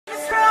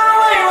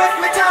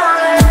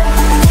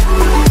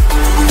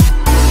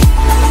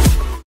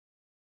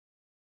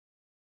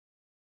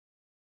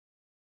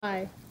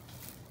Hi.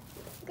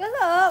 Get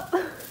up.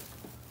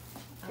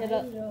 Get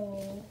up. I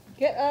know.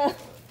 Get up.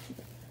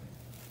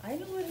 I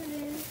know what it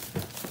is.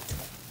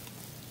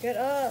 Get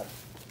up.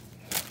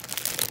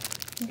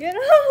 Get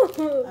up.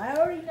 I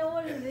already know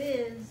what it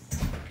is.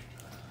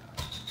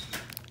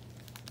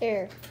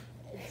 There.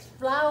 It's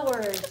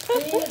flowers.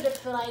 See,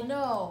 that's what I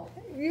know.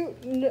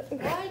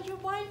 Why'd you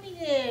buy me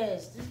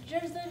this?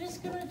 They're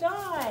just gonna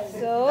die.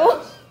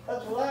 So?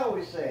 That's what I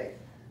always say.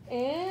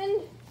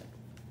 And?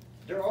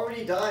 They're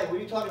already dying. What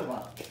are you talking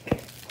about?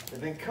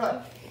 They've been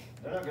cut.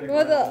 They're not going to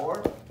What go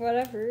anymore.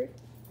 Whatever.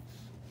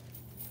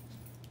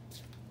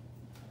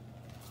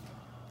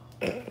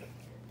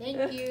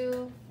 Thank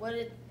you.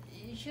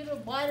 You should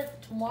have bought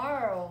it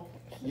tomorrow.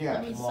 Yeah,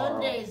 I mean,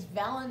 tomorrow. Sunday is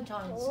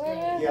Valentine's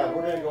Day. Yeah,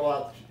 we're going to go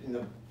out in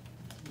the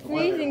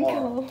Freezing weather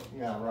tomorrow. cold.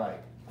 Yeah, right.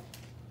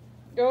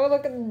 Go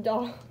look at the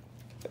dog.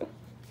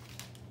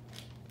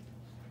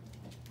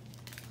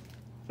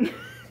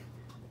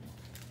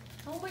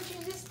 How much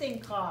does this thing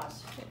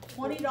cost?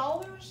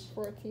 $20?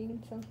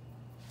 14 something,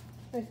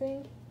 I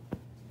think.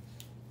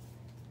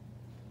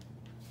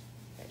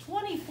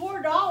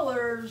 $24?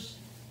 Or is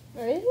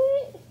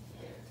it?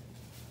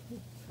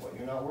 What,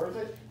 you're not worth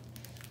it?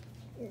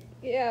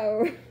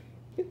 Yeah.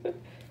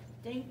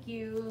 Thank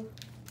you.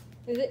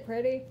 Is it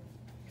pretty?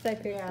 'Cause I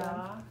picked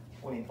Yeah.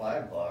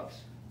 $25.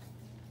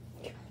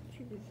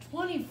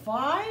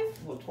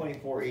 25? Well,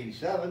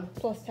 $24.87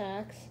 plus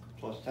tax.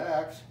 plus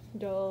tax.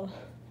 Duh.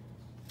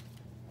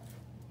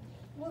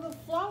 Well, the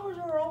flowers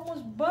are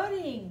almost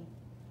budding.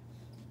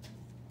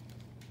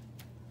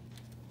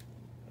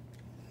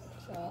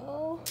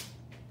 So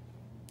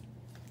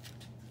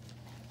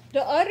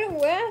the other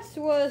West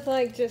was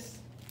like just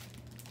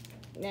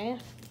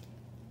nasty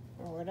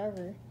or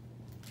whatever.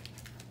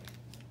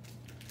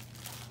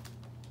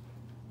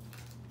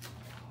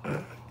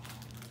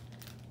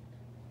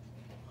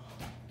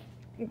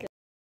 Okay.